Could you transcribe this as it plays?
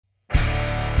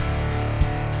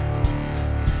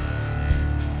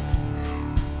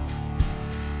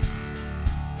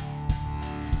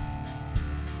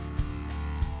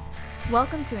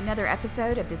Welcome to another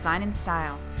episode of Design and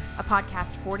Style, a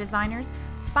podcast for designers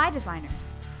by designers,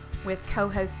 with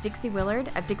co-hosts Dixie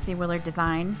Willard of Dixie Willard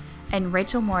Design and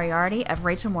Rachel Moriarty of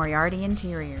Rachel Moriarty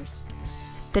Interiors.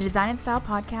 The Design and Style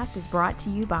podcast is brought to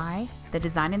you by the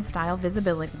Design and Style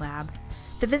Visibility Lab.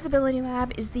 The Visibility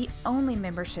Lab is the only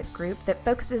membership group that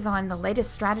focuses on the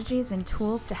latest strategies and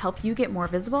tools to help you get more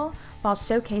visible while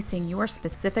showcasing your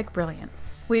specific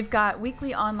brilliance. We've got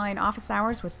weekly online office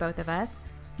hours with both of us,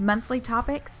 monthly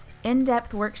topics,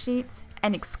 in-depth worksheets,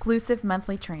 and exclusive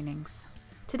monthly trainings.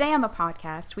 Today on the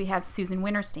podcast, we have Susan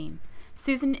Winterstein.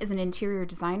 Susan is an interior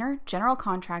designer, general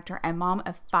contractor, and mom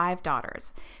of 5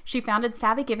 daughters. She founded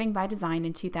Savvy Giving by Design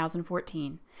in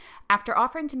 2014. After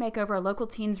offering to make over a local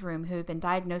teen's room who had been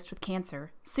diagnosed with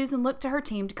cancer, Susan looked to her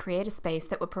team to create a space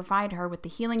that would provide her with the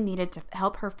healing needed to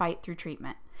help her fight through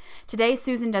treatment. Today,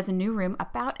 Susan does a new room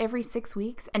about every 6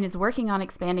 weeks and is working on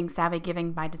expanding Savvy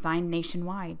Giving by Design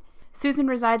nationwide. Susan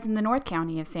resides in the North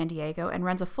County of San Diego and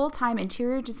runs a full-time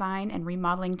interior design and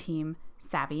remodeling team,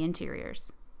 Savvy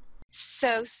Interiors.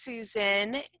 So,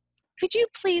 Susan, could you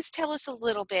please tell us a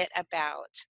little bit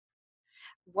about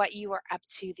what you are up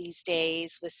to these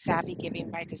days with Savvy Giving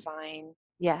by Design?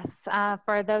 Yes.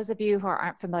 For those of you who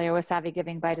aren't familiar with Savvy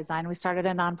Giving by Design, we started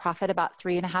a nonprofit about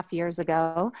 3.5 years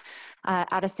ago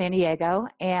out of San Diego.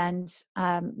 And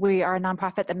we are a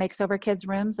nonprofit that makes over kids'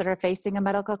 rooms that are facing a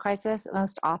medical crisis,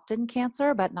 most often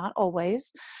cancer, but not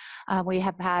always. We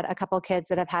have had a couple kids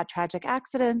that have had tragic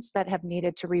accidents that have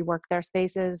needed to rework their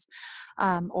spaces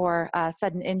or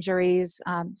sudden injuries.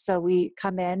 So we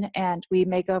come in and we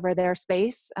make over their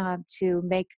space to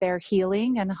make their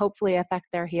healing and hopefully affect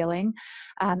their healing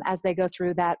as they go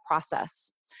through that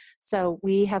process. So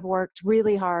we have worked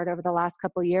really hard over the last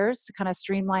couple of years to kind of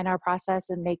streamline our process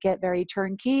and make it very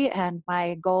turnkey. And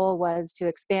my goal was to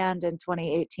expand in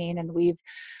 2018. And we've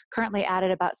currently added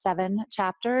about 7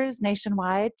 chapters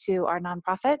nationwide to our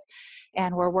nonprofit.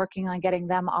 And we're working on getting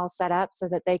them all set up so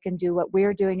that they can do what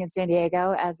we're doing in San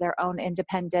Diego as their own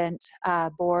independent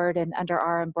board and under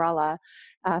our umbrella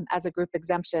as a group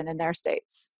exemption in their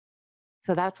states.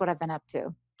 So that's what I've been up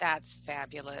to. That's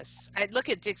fabulous. I look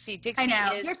at Dixie. Dixie I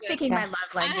know, is you're just, speaking my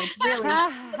love language, really,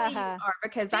 really you are,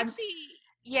 because Dixie,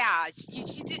 yeah,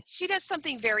 she does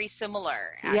something very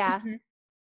similar. Yeah.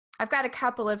 I've got a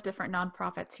couple of different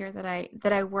nonprofits here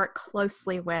that I work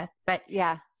closely with, but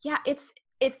yeah,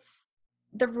 it's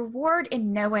the reward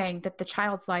in knowing that the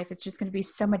child's life is just going to be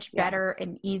so much better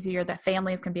and easier, that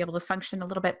families can be able to function a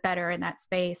little bit better in that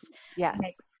space. Yes.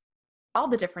 Makes all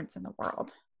the difference in the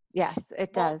world. Yes,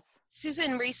 it does.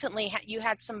 Susan, recently you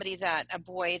had a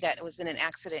boy that was in an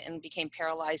accident and became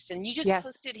paralyzed, and you just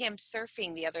posted him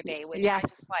surfing the other day, which I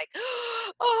was like,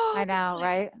 oh, I know,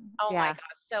 right? Oh my gosh,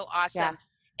 so awesome.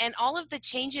 Yeah. And all of the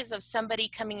changes of somebody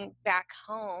coming back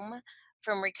home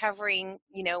from recovering,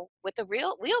 with a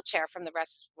real wheelchair from the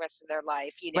rest of their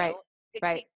life,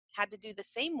 Dixie had to do the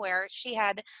same, where she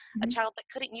had a child that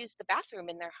couldn't use the bathroom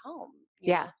in their home. She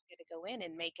had to go in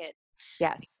and make it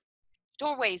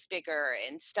doorways bigger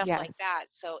and stuff like that.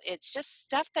 So it's just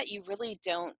stuff that you really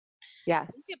don't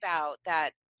think about,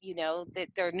 that that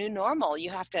their new normal. You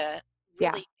have to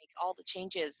really make all the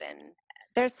changes. And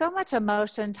there's so much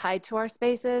emotion tied to our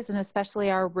spaces, and especially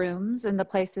our rooms and the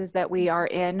places that we are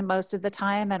in most of the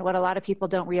time. And what a lot of people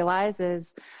don't realize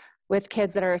is, with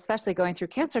kids that are especially going through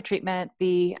cancer treatment,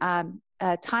 the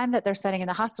time that they're spending in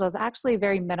the hospital is actually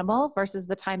very minimal versus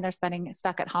the time they're spending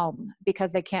stuck at home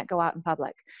because they can't go out in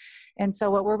public. And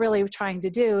so what we're really trying to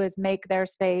do is make their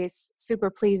space super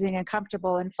pleasing and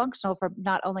comfortable and functional for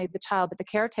not only the child, but the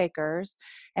caretakers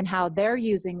and how they're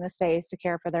using the space to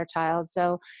care for their child.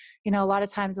 So, a lot of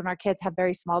times when our kids have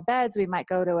very small beds, we might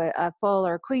go to a full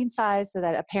or queen size so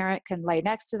that a parent can lay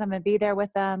next to them and be there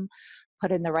with them.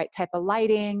 Put in the right type of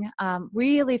lighting,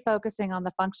 really focusing on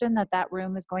the function that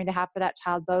room is going to have for that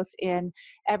child, both in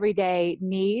everyday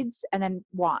needs and then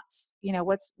wants.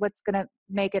 What's going to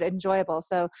make it enjoyable.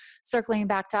 So circling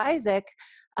back to Isaac,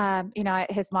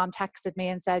 his mom texted me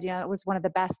and said, it was one of the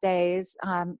best days,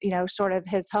 short of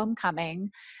his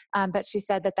homecoming. But she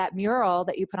said that mural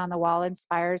that you put on the wall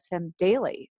inspires him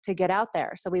daily to get out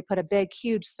there. So we put a big,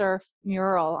 huge surf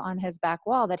mural on his back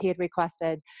wall that he had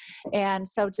requested. And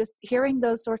so just hearing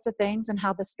those sorts of things and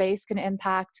how the space can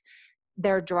impact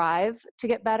their drive to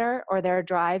get better or their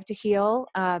drive to heal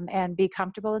and be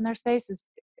comfortable in their space is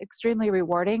extremely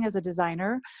rewarding as a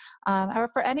designer, or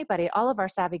for anybody, all of our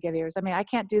Savvy Givers. I mean, I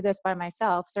can't do this by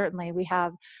myself. Certainly we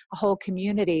have a whole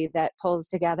community that pulls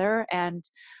together, and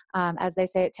as they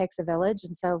say, it takes a village.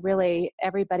 And so really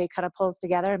everybody kind of pulls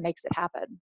together and makes it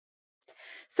happen.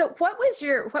 So what was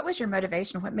your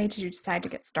motivation? What made you decide to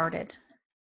get started?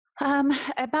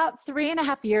 About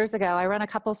 3.5 years ago, I run a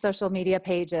couple social media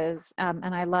pages,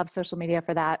 and I love social media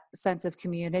for that sense of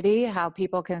community, how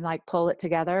people can like pull it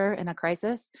together in a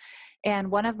crisis.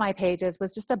 And one of my pages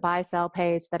was just a buy sell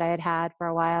page that I had had for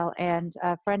a while. And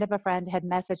a friend of a friend had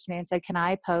messaged me and said, "Can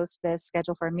I post this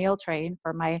schedule for a meal train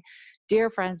for my dear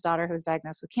friend's daughter who was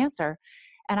diagnosed with cancer?"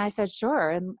 And I said,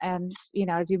 "Sure." And,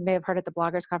 as you may have heard at the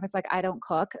bloggers conference, like I don't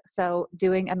cook. So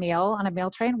doing a meal on a meal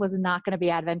train was not going to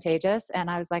be advantageous. And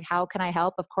I was like, "How can I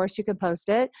help?" "Of course you can post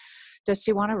it." "Does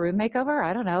she want a room makeover?"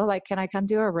 "I don't know. Like, can I come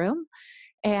do a room?"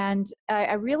 And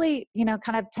I really,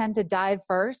 kind of tend to dive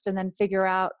first and then figure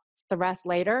out the rest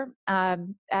later,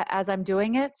 as I'm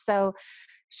doing it. So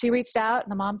she reached out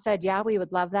and the mom said, "Yeah, we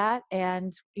would love that."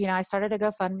 And, I started a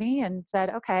GoFundMe and said,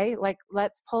 "Okay, like,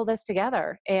 let's pull this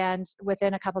together." And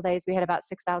within a couple of days, we had about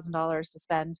 $6,000 to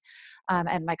spend.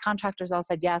 And my contractors all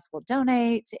said, "Yes, we'll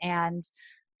donate." And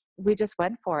we just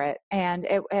went for it. And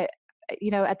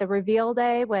at the reveal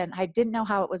day when I didn't know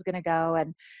how it was going to go.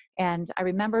 And I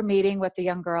remember meeting with the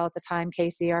young girl at the time,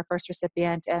 Casey, our first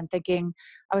recipient, and thinking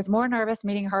I was more nervous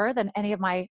meeting her than any of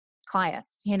my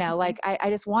clients, like I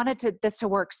just wanted this to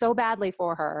work so badly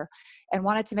for her and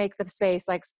wanted to make the space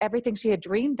like everything she had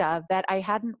dreamed of that I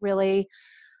hadn't really,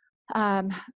 I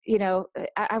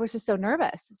was just so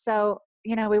nervous. So,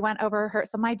 we went over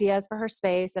some ideas for her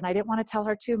space, and I didn't want to tell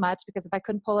her too much because if I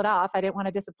couldn't pull it off, I didn't want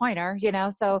to disappoint her,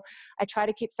 so I try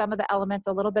to keep some of the elements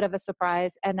a little bit of a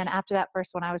surprise. And then after that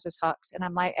first one, I was just hooked.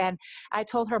 And I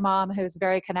told her mom, who's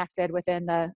very connected within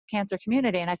the cancer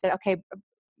community, and I said, "Okay,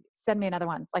 send me another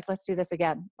one. Like, let's do this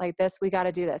again. Like this, we got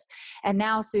to do this." And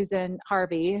now Susan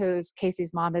Harvey, who's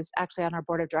Casey's mom, is actually on our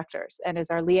board of directors and is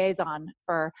our liaison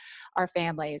for our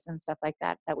families and stuff like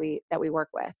that we work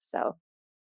with. So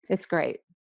it's great.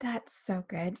 That's so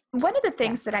good. One of the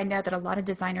things that I know that a lot of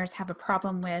designers have a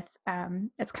problem with,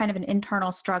 it's kind of an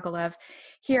internal struggle of,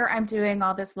 here I'm doing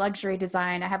all this luxury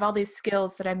design. I have all these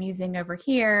skills that I'm using over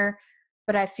here,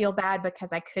 but I feel bad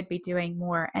because I could be doing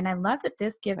more. And I love that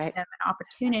this gives them an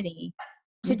opportunity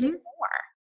to do more.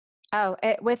 Oh,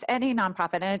 with any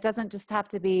nonprofit, and it doesn't just have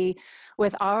to be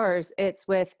with ours. It's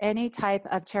with any type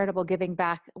of charitable giving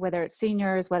back, whether it's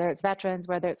seniors, whether it's veterans,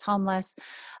 whether it's homeless.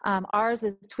 Ours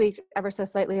is tweaked ever so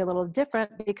slightly a little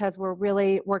different because we're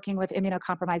really working with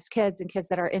immunocompromised kids and kids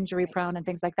that are injury prone and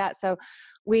things like that. So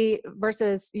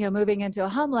versus, moving into a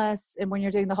homeless, and when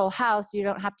you're doing the whole house, you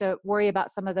don't have to worry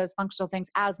about some of those functional things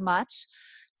as much.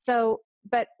 So,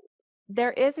 but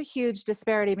there is a huge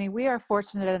disparity. I mean, we are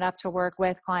fortunate enough to work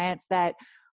with clients that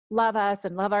love us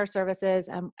and love our services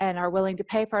and are willing to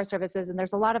pay for our services. And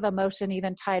there's a lot of emotion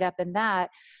even tied up in that.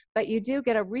 But you do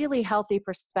get a really healthy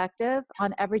perspective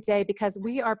on every day because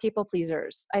we are people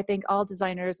pleasers. I think all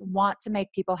designers want to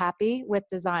make people happy with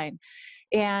design.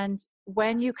 And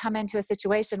when you come into a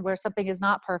situation where something is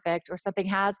not perfect or something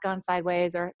has gone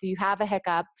sideways or you have a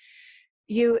hiccup,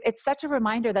 it's such a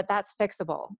reminder that that's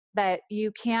fixable, that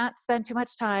you can't spend too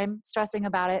much time stressing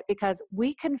about it because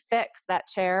we can fix that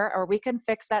chair or we can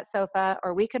fix that sofa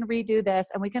or we can redo this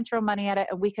and we can throw money at it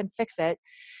and we can fix it.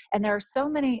 And there are so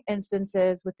many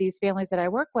instances with these families that I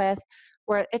work with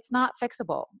where it's not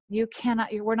fixable.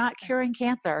 We're not curing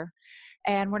cancer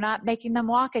and we're not making them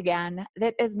walk again.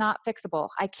 That is not fixable.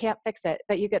 I can't fix it,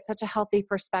 but you get such a healthy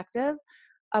perspective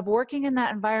of working in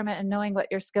that environment and knowing what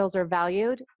your skills are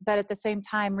valued, but at the same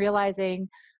time realizing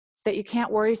that you can't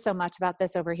worry so much about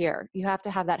this over here. You have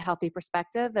to have that healthy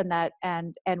perspective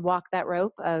and walk that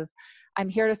rope of, I'm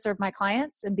here to serve my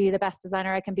clients and be the best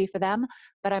designer I can be for them,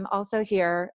 but I'm also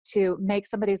here to make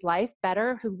somebody's life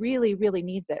better who really, really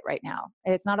needs it right now.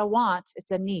 It's not a want,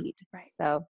 it's a need. Right.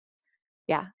 So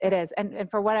yeah, it is. And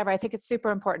for whatever, I think it's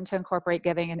super important to incorporate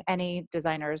giving in any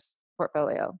designer's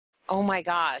portfolio. Oh my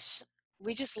gosh.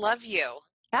 We just love you.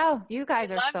 Oh, you guys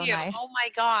are so nice. Oh my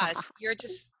gosh. You're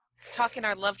just talking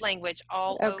our love language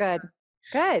all over. Good.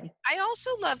 Good. I also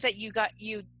love that you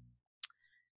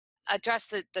address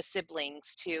the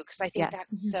siblings too, because I think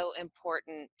that's so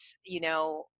important.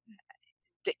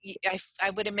 I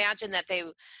would imagine that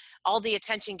all the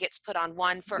attention gets put on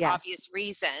one for obvious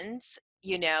reasons,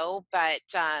 but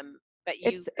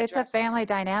it's a family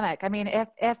dynamic. I mean,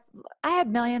 if I had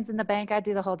millions in the bank, I'd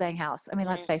do the whole dang house. I mean,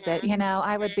 let's face it,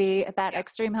 I would be at that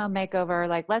extreme home makeover,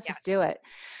 like, let's just do it.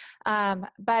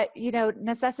 But,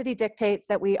 necessity dictates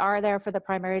that we are there for the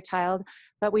primary child,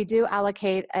 but we do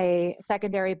allocate a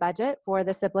secondary budget for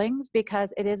the siblings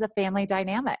because it is a family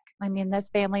dynamic. I mean, this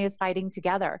family is fighting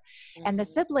together. And the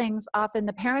siblings, often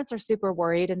the parents are super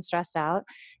worried and stressed out.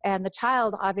 And the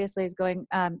child obviously is going,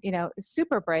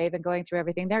 super brave and going through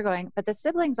everything they're going. But the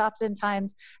siblings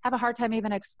oftentimes have a hard time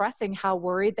even expressing how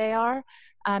worried they are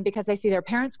because they see their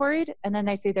parents worried and then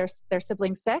they see their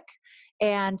siblings sick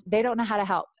and they don't know how to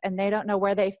help and they don't know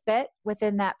where they fit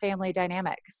within that family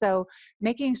dynamic. So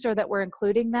making sure that we're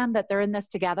including them, that they're in this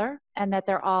together and that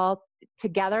they're all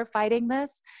together fighting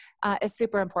this is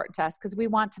super important to us because we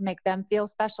want to make them feel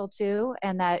special too.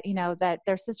 And that, that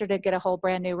their sister did get a whole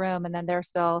brand new room and then they're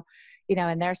still,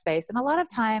 in their space. And a lot of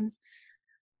times,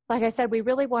 like I said, we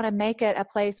really want to make it a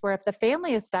place where if the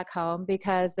family is stuck home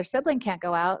because their sibling can't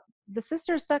go out, the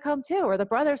sister's stuck home too, or the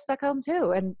brother's stuck home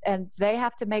too. And they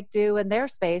have to make do in their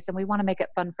space and we want to make it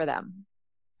fun for them.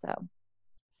 So,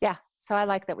 yeah. So I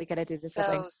like that we get to do the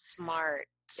siblings. So smart.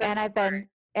 And I've been,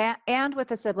 and with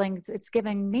the siblings, it's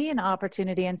giving me an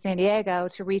opportunity in San Diego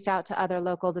to reach out to other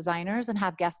local designers and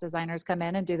have guest designers come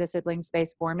in and do the sibling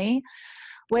space for me,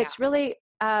 which really,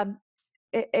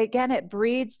 it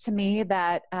breeds to me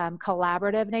that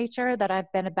collaborative nature that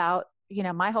I've been about,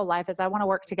 my whole life is I want to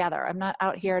work together. I'm not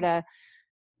out here to,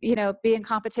 be in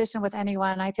competition with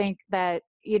anyone. I think that,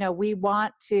 we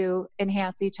want to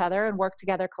enhance each other and work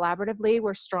together collaboratively.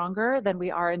 We're stronger than we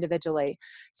are individually.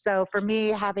 So for me,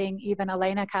 having even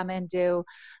Elena come and do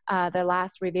the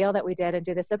last reveal that we did and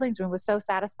do the siblings room was so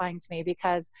satisfying to me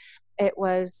because it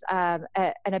was an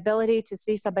ability to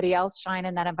see somebody else shine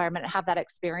in that environment and have that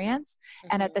experience.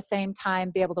 And at the same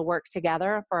time, be able to work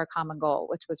together for a common goal,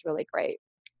 which was really great.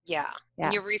 Yeah.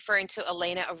 And you're referring to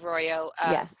Elena Arroyo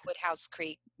of Woodhouse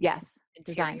Creek. Yes.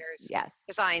 Interiors.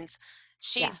 Designs.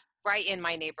 She's right in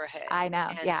my neighborhood. I know.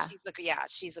 And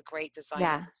she's a great designer.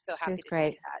 Yeah. So happy to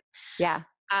great. see that.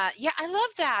 Yeah. I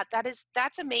love that.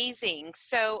 That's amazing.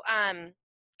 So,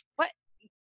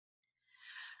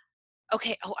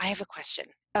 okay. Oh, I have a question.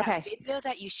 Okay. That video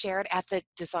that you shared at the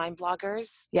Design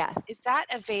Bloggers. Yes. Is that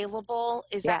available?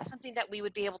 Is that something that we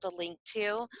would be able to link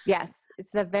to? Yes.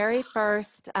 It's the very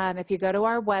first, if you go to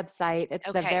our website,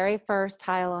 it's the very first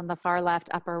tile on the far left,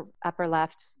 upper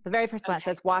left. The very first one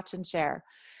says watch and share.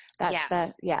 That's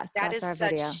that that's is our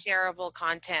such video. shareable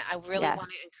content. I really want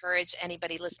to encourage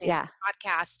anybody listening to the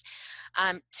podcast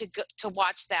to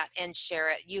watch that and share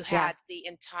it. You had the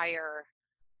entire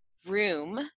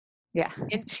room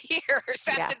in tears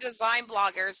at the Design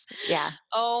Bloggers. Yeah.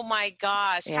 Oh my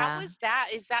gosh. How was that?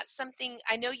 Is that something,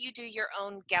 I know you do your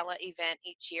own gala event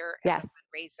each year as a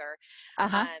fundraiser.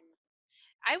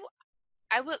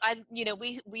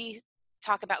 We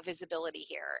talk about visibility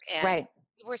here and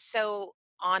we were so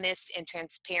honest and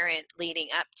transparent leading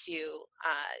up to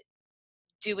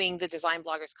doing the Design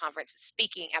Bloggers Conference,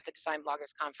 speaking at the Design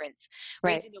Bloggers Conference,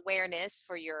 raising awareness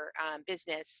for your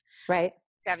business. Right.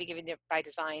 Savvy Giving by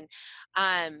Design.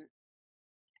 I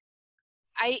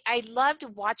loved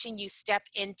watching you step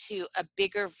into a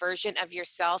bigger version of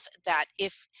yourself, that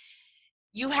if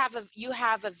you have a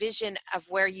vision of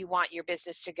where you want your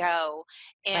business to go,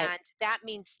 and that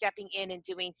means stepping in and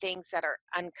doing things that are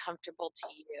uncomfortable to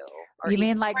you. You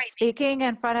mean like speaking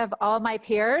in front of all my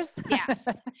peers?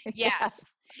 Yes.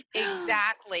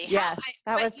 Exactly. Yes,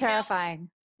 that was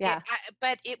terrifying.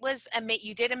 But it was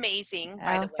you did amazing,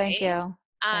 by the way. Thank you.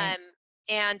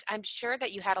 And I'm sure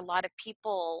that you had a lot of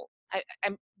people.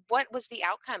 What was the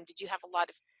outcome? Did you have a lot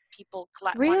of people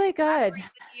really good with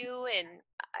you? And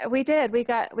we did. We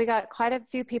got quite a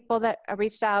few people that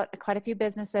reached out, quite a few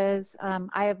businesses.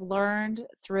 I have learned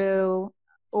through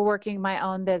working my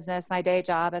own business, my day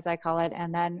job, as I call it,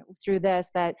 and then through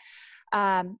this that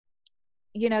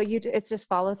it's just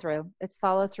follow through. It's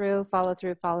follow through,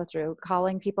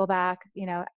 calling people back,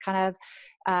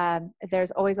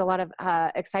 there's always a lot of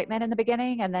excitement in the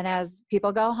beginning. And then as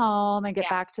people go home and get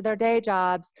back to their day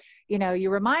jobs, you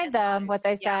remind them what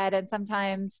they said. And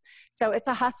sometimes, so it's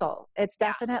a hustle. It's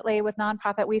definitely with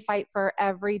nonprofit, we fight for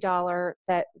every dollar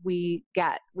that we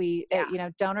get.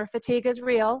 Donor fatigue is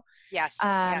real. Yes.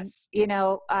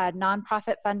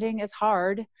 Nonprofit funding is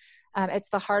hard. It's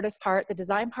the hardest part. The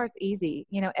design part's easy.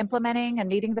 Implementing and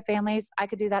meeting the families, I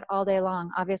could do that all day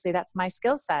long. Obviously, that's my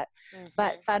skill set.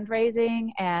 But fundraising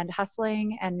and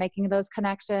hustling and making those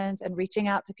connections and reaching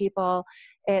out to people,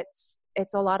 it's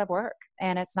a lot of work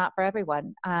and it's not for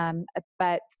everyone.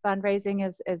 But fundraising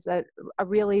is a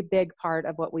really big part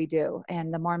of what we do.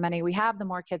 And the more money we have, the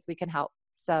more kids we can help.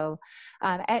 So,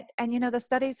 the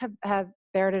studies have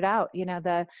bared it out.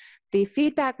 The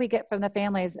feedback we get from the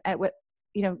families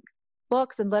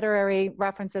books and literary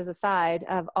references aside,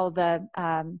 of all the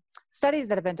studies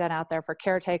that have been done out there for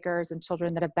caretakers and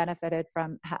children that have benefited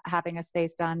from having a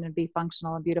space done and be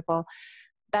functional and beautiful,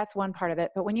 that's one part of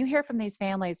it. But when you hear from these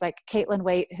families, like Caitlin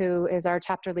Waite, who is our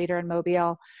chapter leader in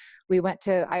Mobile,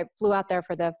 I flew out there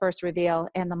for the first reveal,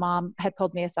 and the mom had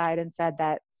pulled me aside and said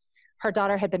that her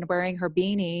daughter had been wearing her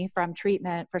beanie from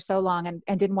treatment for so long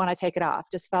and didn't want to take it off,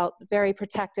 just felt very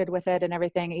protected with it and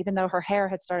everything, even though her hair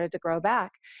had started to grow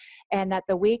back. And that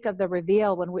the week of the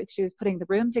reveal, when she was putting the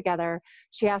room together,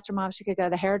 she asked her mom if she could go to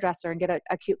the hairdresser and get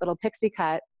a cute little pixie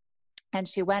cut. And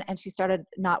she went and she started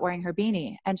not wearing her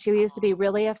beanie. And she used to be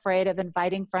really afraid of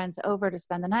inviting friends over to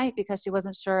spend the night because she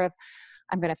wasn't sure if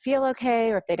I'm going to feel okay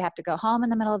or if they'd have to go home in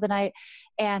the middle of the night.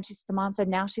 And the mom said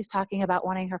now she's talking about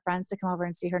wanting her friends to come over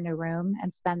and see her new room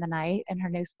and spend the night in her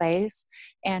new space.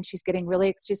 And she's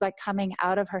like coming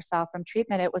out of herself from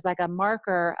treatment. It was like a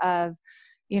marker of,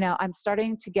 I'm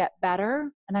starting to get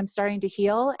better and I'm starting to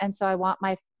heal. And so I want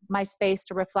my space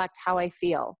to reflect how I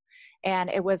feel. And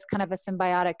it was kind of a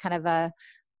symbiotic kind of a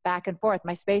back and forth.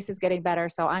 My space is getting better,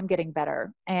 so I'm getting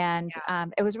better. And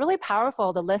it was really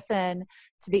powerful to listen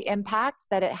to the impact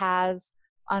that it has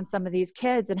on some of these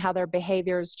kids and how their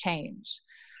behaviors change.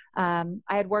 I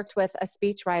had worked with a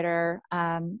speechwriter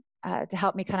to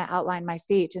help me kind of outline my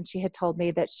speech. And she had told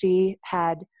me that she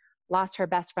had lost her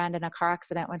best friend in a car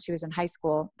accident when she was in high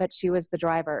school, but she was the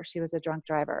driver. She was a drunk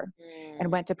driver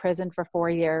and went to prison for 4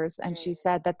 years. And she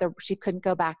said that she couldn't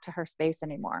go back to her space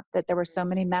anymore, that there were so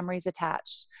many memories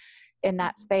attached in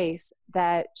that space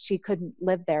that she couldn't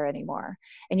live there anymore.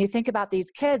 And you think about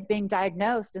these kids being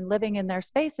diagnosed and living in their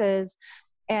spaces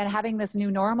and having this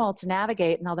new normal to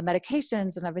navigate and all the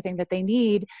medications and everything that they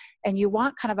need. And you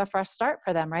want kind of a fresh start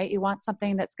for them, right? You want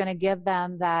something that's going to give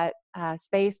them that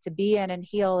space to be in and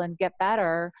heal and get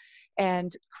better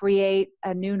and create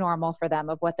a new normal for them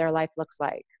of what their life looks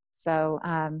like. So,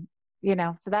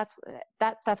 so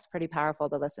that stuff's pretty powerful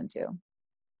to listen to.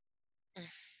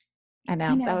 I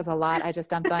know. That was a lot I just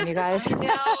dumped on you guys. I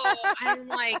know. I'm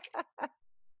like,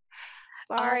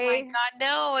 sorry. Oh my God,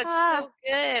 no, it's so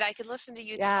good. I could listen to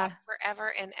you talk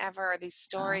forever and ever, these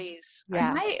stories.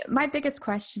 My biggest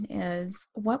question is,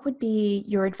 what would be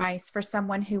your advice for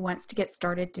someone who wants to get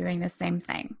started doing the same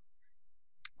thing?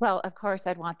 Well, of course,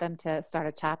 I'd want them to start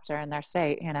a chapter in their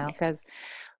state, because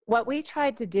what we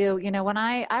tried to do, when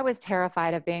I was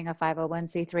terrified of being a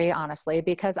 501c3, honestly,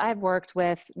 because I've worked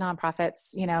with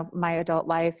nonprofits, my adult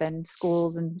life and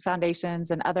schools and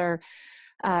foundations and other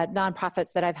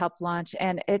nonprofits that I've helped launch,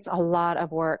 and it's a lot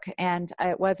of work. And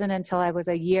it wasn't until I was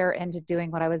a year into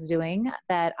doing what I was doing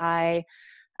that I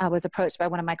was approached by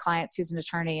one of my clients who's an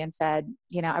attorney and said,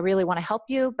 I really want to help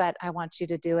you, but I want you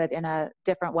to do it in a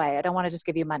different way. I don't want to just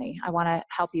give you money. I want to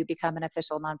help you become an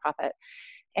official nonprofit.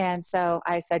 And so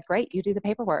I said, great, you do the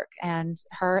paperwork. And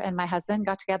her and my husband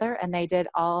got together and they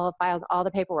filed all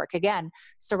the paperwork. Again,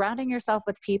 surrounding yourself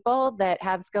with people that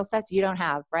have skill sets you don't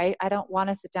have, right? I don't want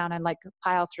to sit down and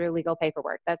pile through legal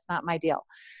paperwork. That's not my deal.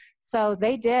 So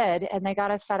they did, and they got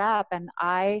us set up, and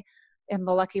I am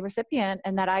the lucky recipient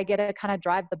in that I get to kind of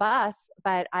drive the bus,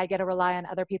 but I get to rely on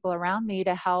other people around me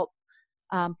to help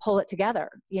pull it together,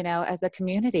 as a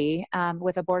community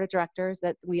with a board of directors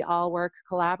that we all work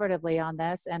collaboratively on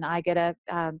this. And I get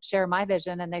to share my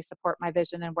vision, and they support my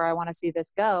vision and where I want to see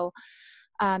this go.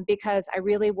 Because I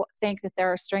really think that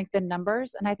there are strength in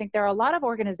numbers. And I think there are a lot of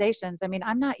organizations. I mean,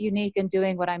 I'm not unique in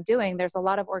doing what I'm doing. There's a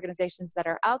lot of organizations that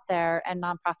are out there, and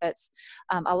nonprofits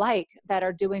alike, that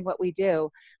are doing what we do.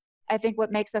 I think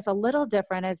what makes us a little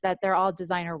different is that they're all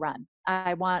designer run.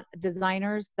 I want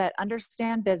designers that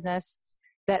understand business,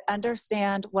 that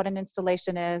understand what an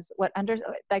installation is,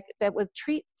 that would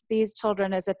treat these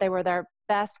children as if they were their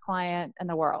best client in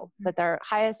the world, that their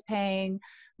highest paying,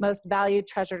 most valued,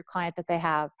 treasured client that they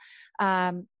have.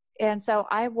 And so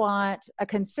I want a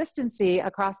consistency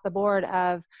across the board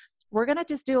of, we're going to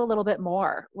just do a little bit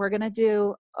more. We're going to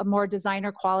do a more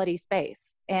designer quality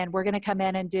space. And we're going to come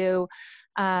in and do,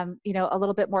 a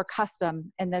little bit more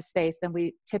custom in this space than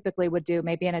we typically would do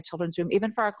maybe in a children's room, even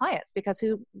for our clients, because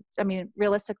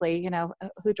realistically,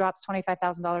 who drops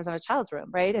 $25,000 on a child's room,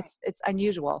 right? It's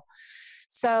unusual.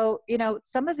 So,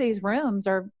 some of these rooms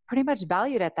are pretty much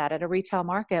valued at that at a retail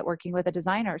market working with a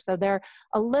designer. So they're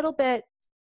a little bit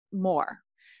more.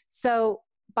 So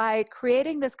by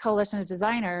creating this coalition of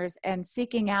designers and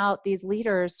seeking out these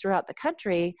leaders throughout the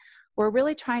country, we're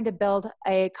really trying to build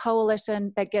a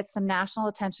coalition that gets some national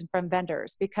attention from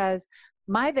vendors, because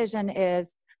my vision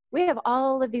is we have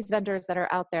all of these vendors that are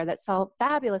out there that sell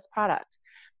fabulous product,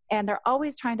 and they're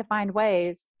always trying to find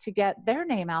ways to get their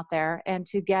name out there and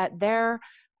to get their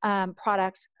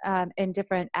product in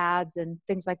different ads and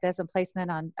things like this, and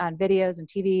placement on videos and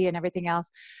TV and everything else.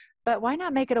 But why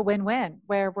not make it a win-win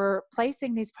where we're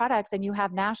placing these products and you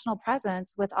have national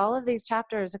presence with all of these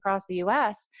chapters across the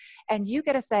US, and you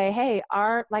get to say, hey,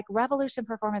 our like Revolution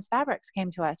Performance Fabrics came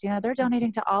to us, they're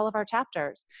donating to all of our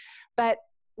chapters. But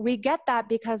we get that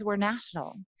because we're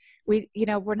national. We're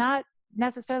not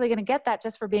necessarily going to get that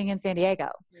just for being in San Diego.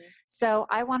 Mm-hmm. So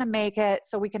I want to make it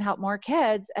so we can help more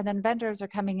kids, and then vendors are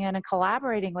coming in and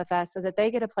collaborating with us so that they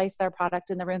get to place their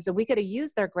product in the rooms, and we get to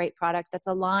use their great product that's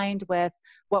aligned with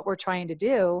what we're trying to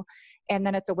do. And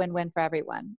then it's a win-win for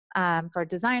everyone, for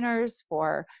designers,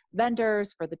 for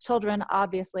vendors, for the children.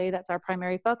 Obviously, that's our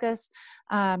primary focus.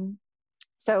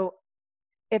 So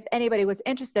if anybody was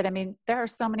interested, there are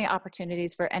so many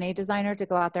opportunities for any designer to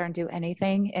go out there and do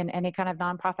anything in any kind of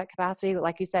nonprofit capacity.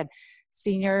 Like you said,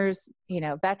 seniors,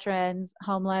 veterans,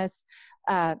 homeless,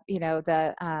 God,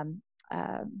 I'm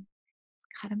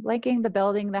blanking, the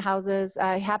building, the houses,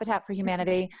 Habitat for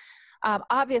Humanity.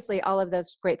 Obviously all of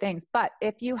those great things. But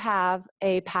if you have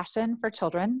a passion for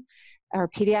children or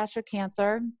pediatric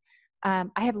cancer, I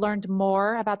have learned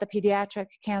more about the pediatric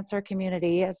cancer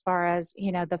community as far as,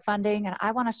 the funding. And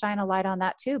I want to shine a light on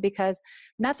that too, because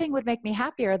nothing would make me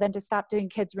happier than to stop doing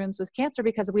kids' rooms with cancer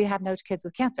because we have no kids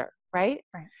with cancer, right?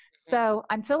 So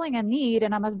I'm filling a need,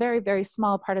 and I'm a very, very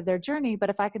small part of their journey.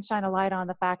 But if I can shine a light on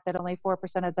the fact that only 4%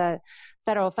 of the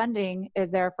federal funding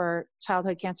is there for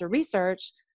childhood cancer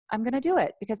research, I'm going to do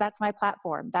it because that's my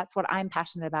platform. That's what I'm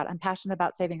passionate about. I'm passionate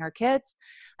about saving our kids.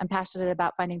 I'm passionate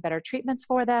about finding better treatments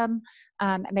for them,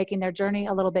 making their journey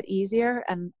a little bit easier.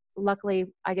 And luckily,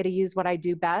 I get to use what I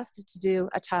do best to do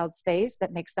a child's space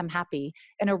that makes them happy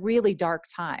in a really dark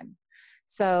time.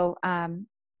 So,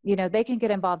 they can get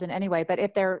involved in any way. But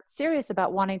if they're serious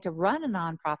about wanting to run a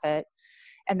nonprofit,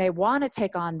 and they want to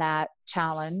take on that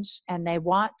challenge, and they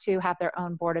want to have their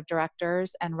own board of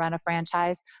directors and run a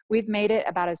franchise, we've made it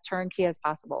about as turnkey as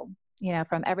possible.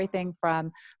 From everything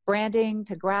from branding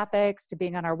to graphics to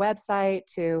being on our website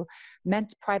to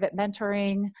private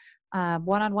mentoring,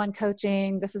 one-on-one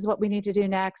coaching. This is what we need to do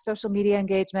next, social media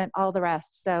engagement, all the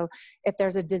rest. So if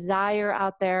there's a desire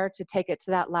out there to take it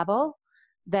to that level,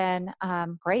 then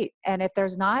great. And if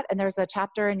there's not, and there's a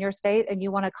chapter in your state and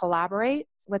you want to collaborate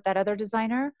with that other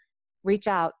designer, reach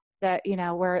out. That,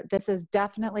 where this is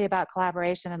definitely about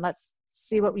collaboration, and let's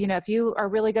see what, if you are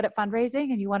really good at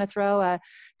fundraising and you want to throw a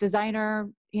designer,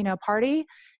 party,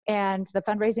 and the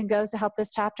fundraising goes to help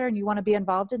this chapter and you want to be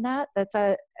involved in that, that's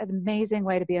an amazing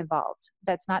way to be involved.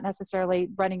 That's not necessarily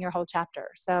running your whole chapter.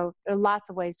 So there are lots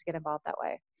of ways to get involved that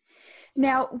way.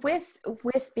 Now, with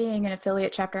being an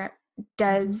affiliate chapter,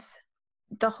 does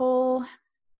the whole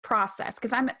process,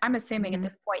 because I'm assuming at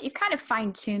this point you've kind of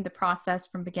fine-tuned the process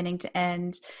from beginning to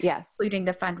end, yes, including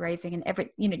the fundraising and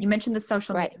every, you mentioned the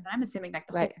social media, but I'm assuming that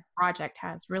the whole project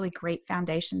has really great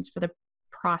foundations for the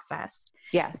process.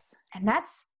 Yes. And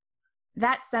that's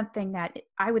something that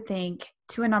I would think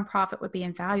to a nonprofit would be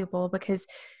invaluable, because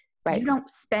you don't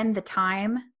spend the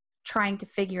time trying to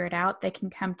figure it out. They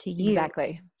can come to you.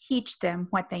 Exactly. Teach them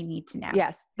what they need to know.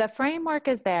 Yes. The framework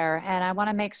is there. And I want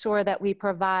to make sure that we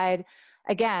provide,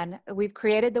 again, we've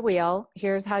created the wheel.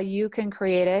 Here's how you can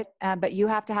create it. But you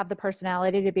have to have the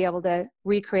personality to be able to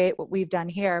recreate what we've done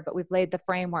here, but we've laid the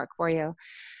framework for you.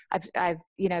 I've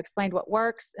explained what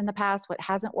works in the past, what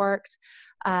hasn't worked.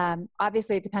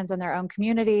 Obviously it depends on their own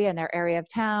community and their area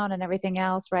of town and everything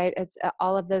else, right? It's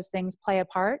all of those things play a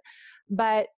part,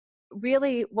 but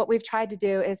really what we've tried to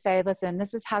do is say, listen,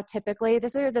 these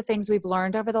are the things we've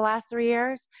learned over the last 3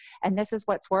 years, and this is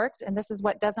what's worked, and this is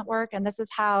what doesn't work, and this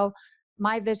is how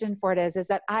my vision for it is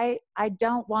that I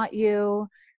don't want you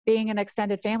being an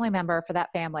extended family member for that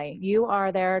family. You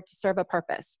are there to serve a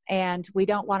purpose, and we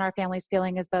don't want our families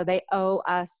feeling as though they owe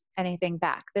us anything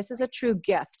back. This is a true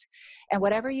gift, and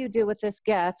whatever you do with this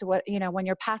gift, when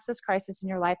you're past this crisis in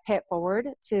your life, pay it forward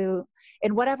to,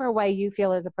 in whatever way you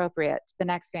feel is appropriate, to the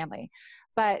next family.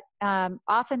 But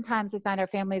oftentimes we find our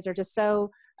families are just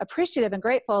so appreciative and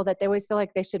grateful that they always feel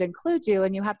like they should include you,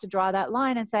 and you have to draw that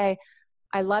line and say,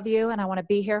 I love you and I want to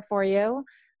be here for you,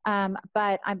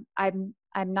 but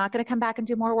I'm not going to come back and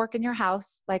do more work in your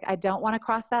house. Like, I don't want to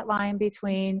cross that line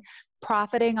between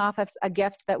profiting off of a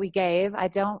gift that we gave. I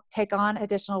don't take on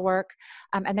additional work.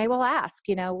 And they will ask,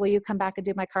 will you come back and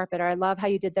do my carpet? Or I love how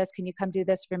you did this. Can you come do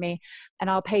this for me? And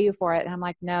I'll pay you for it. And I'm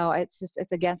like, no, it's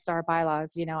against our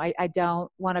bylaws. I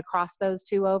don't want to cross those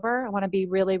two over. I want to be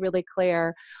really, really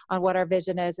clear on what our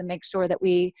vision is and make sure that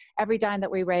every dime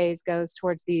that we raise goes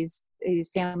towards these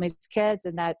families' kids,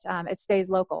 and that it stays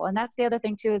local. And that's the other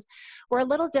thing too, is we're a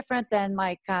little different than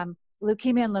like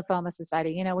Leukemia and Lymphoma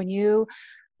Society.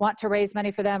 want to raise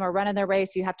money for them or run in their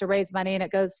race, you have to raise money and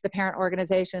it goes to the parent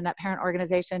organization. That parent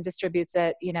organization distributes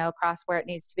it, across where it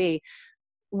needs to be.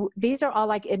 These are all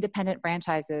like independent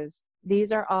franchises.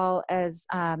 These are all as,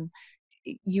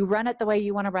 you run it the way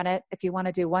you want to run it. If you want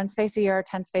to do 1 space a year,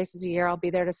 10 spaces a year, I'll be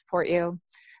there to support you.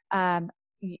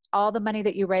 All the money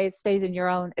that you raise stays in your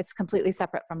own. It's completely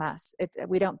separate from us.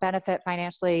 We don't benefit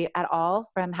financially at all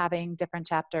from having different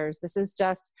chapters. This is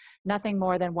just nothing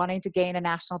more than wanting to gain a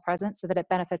national presence so that it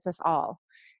benefits us all.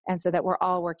 And so that we're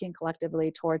all working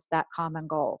collectively towards that common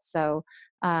goal. So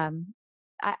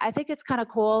I think it's kind of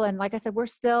cool. And like I said, we're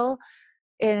still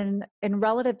in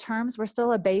relative terms, we're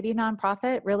still a baby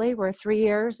nonprofit. Really, we're 3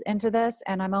 years into this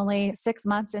and I'm only 6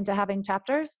 months into having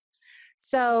chapters.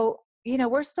 So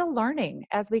we're still learning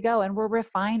as we go and we're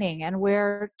refining and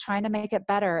we're trying to make it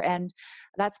better. And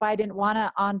that's why I didn't want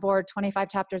to onboard 25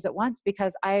 chapters at once,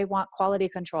 because I want quality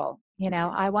control.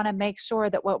 I want to make sure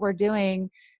that what we're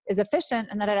doing is efficient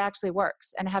and that it actually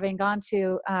works. And having gone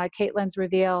to Caitlin's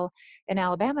reveal in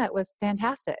Alabama, it was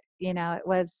fantastic. It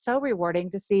was so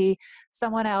rewarding to see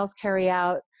someone else carry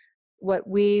out what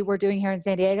we were doing here in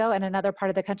San Diego and another part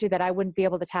of the country that I wouldn't be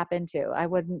able to tap into, I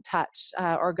wouldn't touch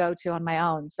or go to on my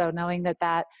own. So knowing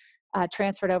that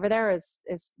transferred over there is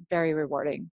very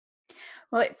rewarding.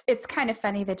 Well, it's kind of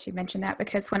funny that you mentioned that,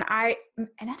 because when I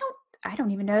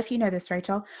don't even know if you know this,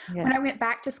 Rachel, when I went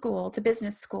back to school, to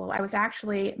business school, I was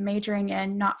actually majoring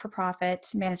in not-for-profit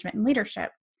management and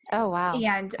leadership. Oh, wow.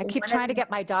 And I keep trying to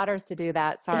get my daughters to do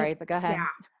that. Sorry, but go ahead.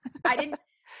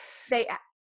 Yeah.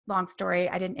 Long story,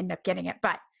 I didn't end up getting it,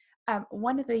 but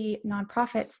one of the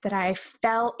nonprofits that I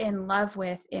fell in love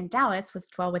with in Dallas was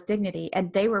Dwell with Dignity,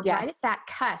 and they were right at that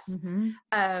cusp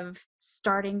of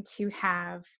starting to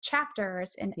have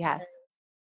chapters in other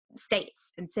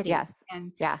states and cities.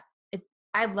 And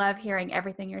I love hearing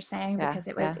everything you're saying, because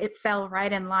it fell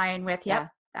right in line with,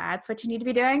 that's what you need to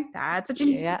be doing. That's what you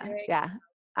need to be doing. Yeah.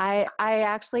 I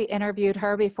actually interviewed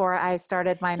her before I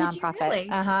started my nonprofit. Did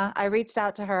you really? I reached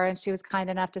out to her and she was kind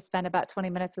enough to spend about 20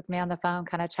 minutes with me on the phone,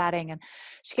 kind of chatting. And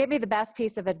she gave me the best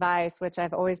piece of advice, which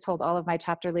I've always told all of my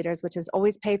chapter leaders, which is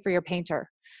always pay for your painter.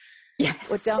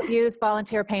 Yes. Don't use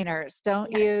volunteer painters.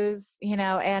 Don't use,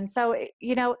 and so,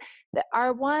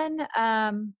 our one,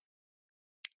 I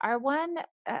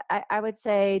would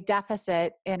say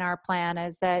deficit in our plan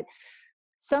is that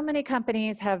so many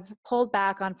companies have pulled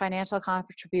back on financial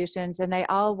contributions and they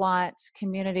all want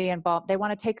community involved. They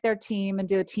want to take their team and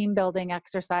do a team building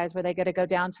exercise where they get to go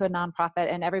down to a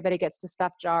nonprofit and everybody gets to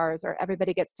stuff jars, or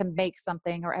everybody gets to make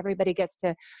something, or everybody gets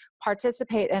to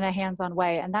participate in a hands-on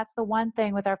way. And that's the one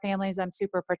thing with our families I'm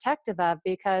super protective of,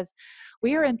 because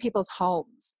we are in people's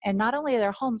homes, and not only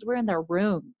their homes, we're in their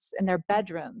rooms, in their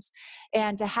bedrooms.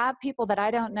 And to have people that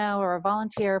I don't know, or a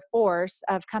volunteer force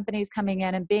of companies coming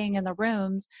in and being in the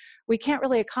rooms, we can't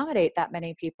really accommodate that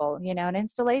many people. An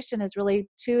installation is really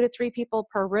 2 to 3 people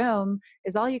per room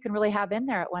is all you can really have in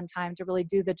there at one time to really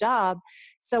do the job.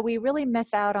 So we really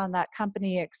miss out on that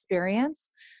company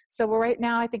experience. So right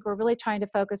now, I think we're really trying to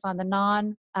focus on the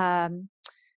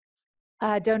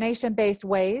donation-based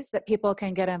ways that people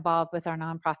can get involved with our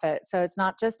nonprofit. So it's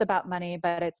not just about money,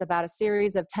 but it's about a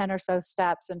series of 10 or so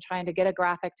steps, and trying to get a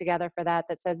graphic together for that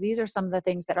says, these are some of the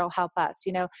things that will help us.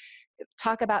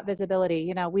 Talk about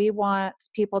visibility. We want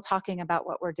people talking about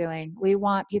what we're doing. We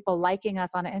want people liking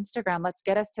us on Instagram. Let's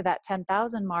get us to that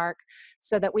 10,000 mark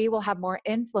so that we will have more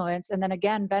influence. And then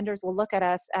again, vendors will look at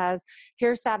us as,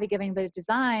 here's Savvy Giving by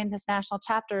Design, this national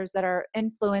chapters that are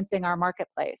influencing our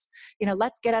marketplace.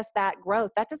 Let's get us that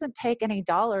growth. That doesn't take any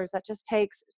dollars. That just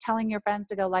takes telling your friends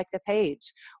to go like the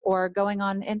page, or going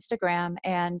on Instagram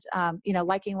and,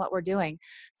 liking what we're doing.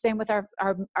 Same with our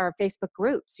Facebook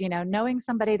groups, knowing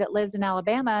somebody that lives in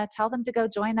Alabama, tell them to go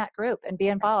join that group and be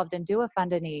involved and do a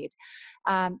fund a need.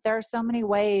 There are so many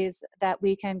ways that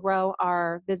we can grow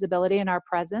our visibility and our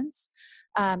presence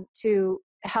to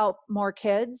help more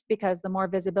kids, because the more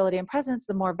visibility and presence,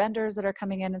 the more vendors that are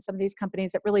coming in, and some of these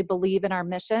companies that really believe in our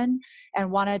mission and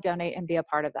want to donate and be a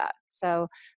part of that. So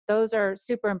those are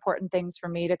super important things for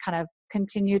me to kind of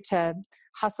continue to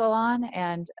hustle on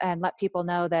and let people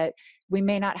know that we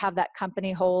may not have that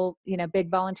company whole,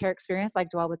 big volunteer experience like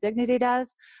Dwell with Dignity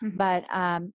does, but,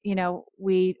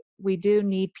 we do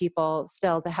need people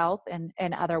still to help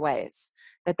in other ways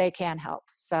that they can help.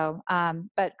 So,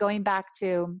 but going back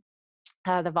to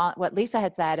what Lisa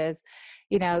had said is,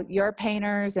 your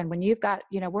painters, and when you've got,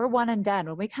 we're one and done.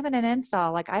 When we come in and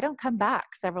install, I don't come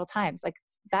back several times.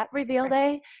 That reveal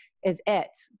day is it.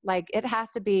 It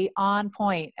has to be on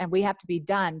point, and we have to be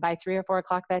done by 3 or 4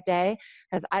 o'clock that day,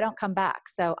 because I don't come back.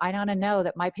 So I want to know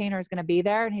that my painter is going to be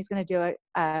there and he's going to do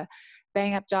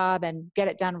bang up job and get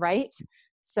it done right,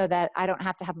 so that I don't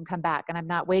have to have them come back. And I'm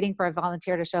not waiting for a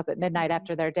volunteer to show up at midnight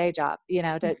after their day job,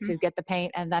 to get the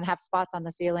paint and then have spots on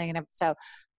the ceiling. And so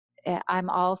I'm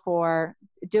all for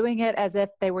doing it as if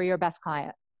they were your best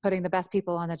client, putting the best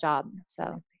people on the job.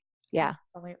 So yeah.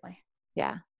 Absolutely.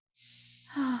 Yeah.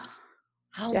 Oh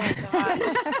my gosh.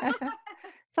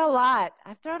 It's a lot.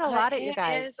 I've thrown a lot at you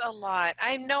guys. It is a lot.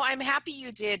 I'm happy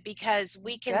you did, because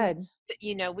we can,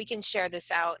 we can share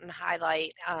this out and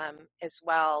highlight as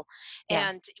well.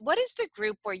 Yeah. And what is the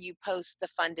group where you post the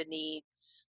funded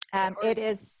needs? It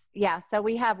is, so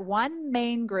we have one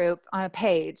main group on a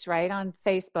page, right, on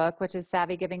Facebook, which is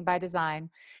Savvy Giving by Design.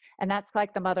 And that's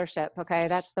like the mothership, okay?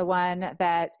 That's the one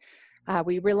that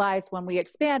we realized when we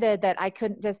expanded that I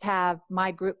couldn't just have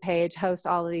my group page host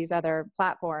all of these other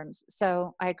platforms.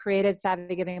 So I created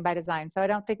Savvy Giving by Design. So I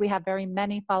don't think we have very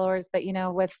many followers, but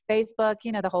with Facebook,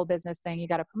 the whole business thing, you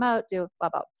got to promote, do blah,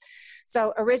 blah.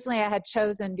 So originally I had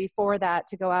chosen before that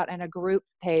to go out in a group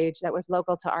page that was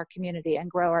local to our community and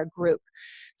grow our group,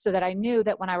 so that I knew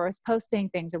that when I was posting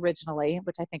things originally,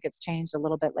 which I think it's changed a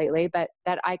little bit lately, but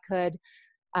that I could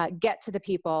get to the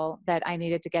people that I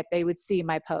needed to get. They would see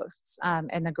my posts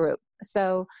in the group.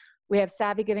 So we have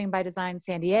Savvy Giving by Design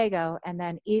San Diego, and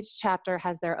then each chapter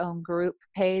has their own group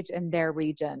page in their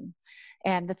region.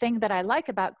 And the thing that I like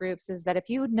about groups is that if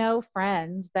you know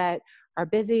friends that are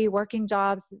busy working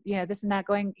jobs, this and that,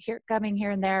 coming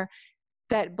here and there,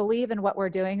 that believe in what we're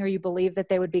doing, or you believe that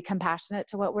they would be compassionate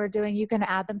to what we're doing, you can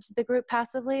add them to the group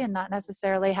passively and not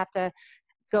necessarily have to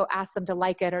go ask them to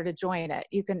like it or to join it.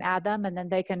 You can add them and then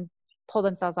they can pull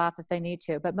themselves off if they need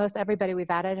to. But most everybody we've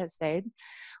added has stayed,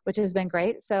 which has been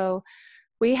great. So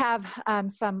we have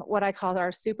some what I call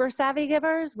our super savvy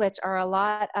givers, which are a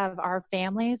lot of our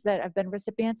families that have been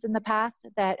recipients in the past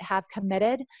that have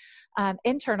committed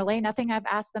internally, nothing I've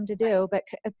asked them to do, but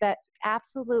that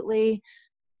absolutely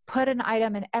put an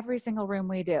item in every single room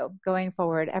we do going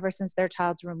forward, ever since their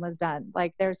child's room was done.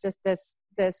 Like there's just this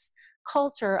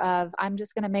culture of, I'm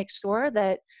just going to make sure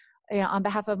that, on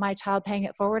behalf of my child paying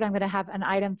it forward, I'm going to have an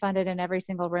item funded in every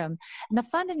single room. And the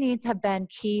funded needs have been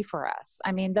key for us.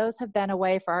 I mean, those have been a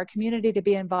way for our community to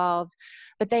be involved,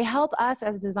 but they help us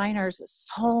as designers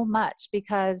so much,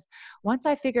 because once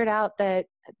I figured out that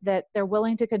they're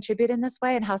willing to contribute in this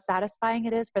way, and how satisfying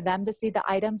it is for them to see the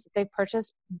items that they've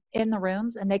purchased in the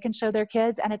rooms, and they can show their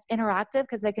kids, and it's interactive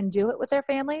because they can do it with their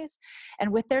families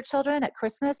and with their children. At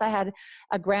Christmas, I had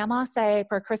a grandma say,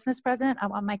 for a Christmas present, I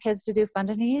want my kids to do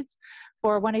funded needs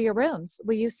for one of your rooms.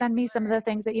 Will you send me some of the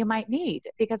things that you might need?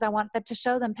 Because I want them to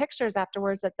show them pictures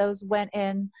afterwards that those went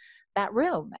in that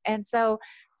room. And so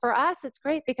for us, it's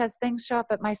great because things show up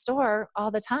at my store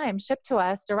all the time, shipped to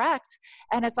us direct.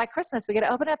 And it's like Christmas. We get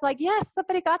to open up like, yes,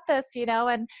 somebody got this,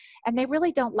 and they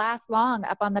really don't last long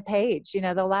up on the page.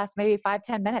 They'll last maybe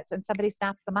 5-10 minutes and somebody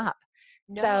snaps them up.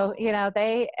 No. So,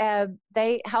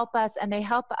 they help us, and they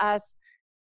help us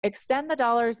extend the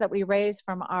dollars that we raise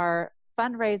from our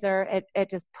fundraiser. It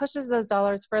just pushes those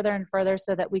dollars further and further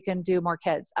so that we can do more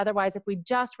kids. Otherwise, if we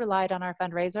just relied on our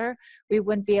fundraiser, we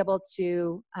wouldn't be able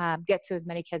to get to as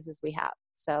many kids as we have.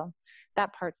 So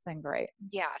that part's been great.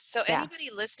 Yeah. So anybody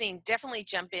listening, definitely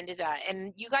jump into that.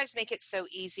 And you guys make it so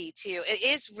easy too. It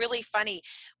is really funny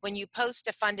when you post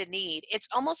a funded need. It's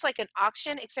almost like an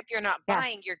auction, except you're not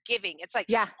buying, you're giving. It's like,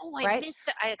 oh, I missed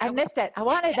that. I missed it. I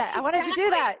wanted that. I wanted to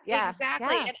do that. Yeah.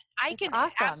 Exactly. Yeah. And I can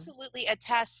absolutely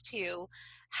attest to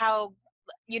how,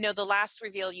 the last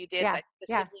reveal you did, that the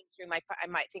siblings room,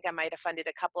 I might have funded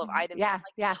a couple of items.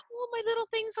 Yeah. Oh, my little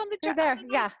things on the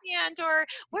stand, or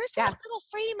where's that little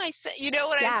frame I said, so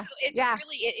it's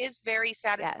really, it is very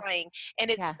satisfying, and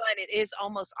it's fun. It is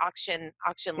almost auction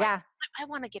like. I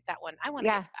want to get that one. I want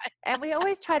to get that. And we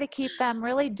always try to keep them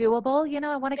really doable.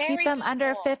 I want to keep them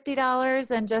under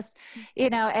 $50 and just,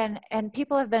 and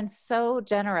people have been so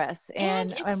generous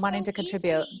in wanting to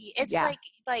contribute. It's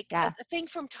like a thing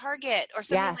from Target or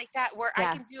something like that, where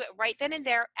I can do it right then and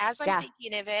there as I'm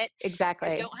thinking of it. Exactly.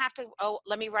 I don't have to,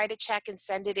 let me write a check and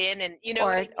send it in, and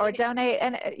or donate.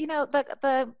 And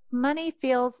the money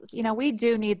feels, we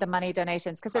do need the money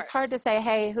donations, because it's hard to say,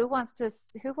 hey, who wants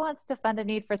to fund a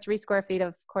need for 3 square feet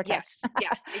of Cortex?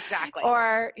 Yes, exactly.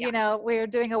 Or, we're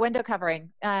doing a window covering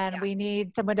and we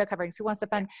need some window coverings. Who wants to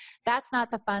fund? That's not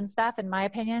the fun stuff, in my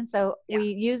opinion. So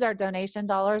we use our donation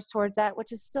dollars towards that,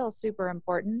 which is still super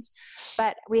important.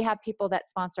 But we have people that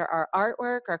sponsor our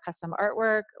artwork, our custom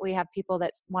artwork. We have people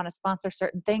that want to sponsor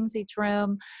certain things each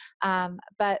room.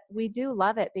 But we do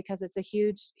love it because it's a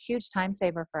huge, huge time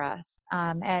saver for us.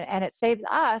 And it saves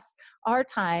us our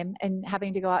time and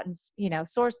having to go out and,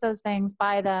 source those things,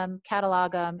 buy them,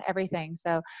 catalog them, everything.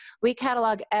 So we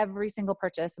catalog every single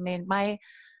purchase. I mean, my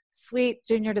sweet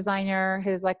junior designer,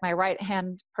 who's like my right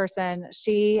hand person,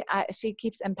 she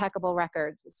keeps impeccable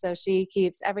records. So she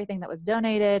keeps everything that was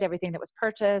donated, everything that was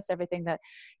purchased, everything that,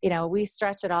 we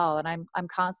stretch it all. And I'm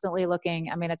constantly looking.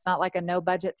 I mean, it's not like a no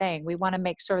budget thing. We want to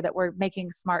make sure that we're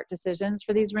making smart decisions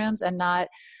for these rooms and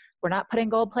we're not putting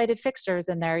gold plated fixtures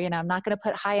in there. I'm not going to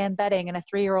put high end bedding in a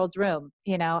 3-year-old's room.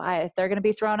 If they're going to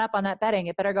be thrown up on that bedding,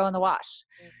 it better go in the wash.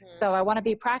 Mm-hmm. So I want to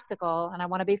be practical and I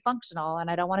want to be functional, and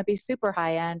I don't want to be super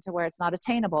high end to where it's not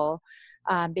attainable,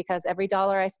 because every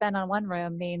dollar I spend on one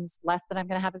room means less than I'm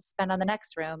going to have to spend on the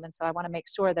next room. And so I want to make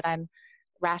sure that I'm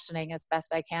rationing as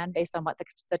best I can based on what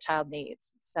the child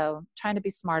needs. So trying to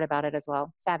be smart about it as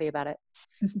well, savvy about it.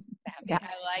 Yeah.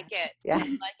 I like it. Yeah. I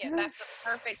like it. That's the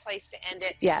perfect place to end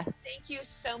it. Yes. Thank you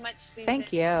so much, Susan.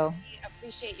 Thank you. We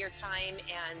appreciate your time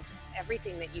and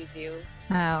everything that you do.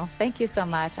 Oh, thank you so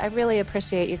much. I really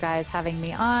appreciate you guys having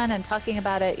me on and talking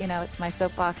about it. It's my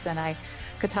soapbox and I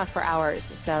could talk for hours.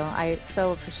 So I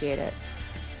so appreciate it.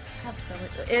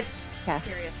 Absolutely.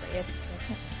 Seriously, it's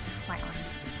my honor.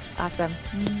 Awesome.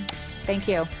 Thank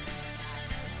you.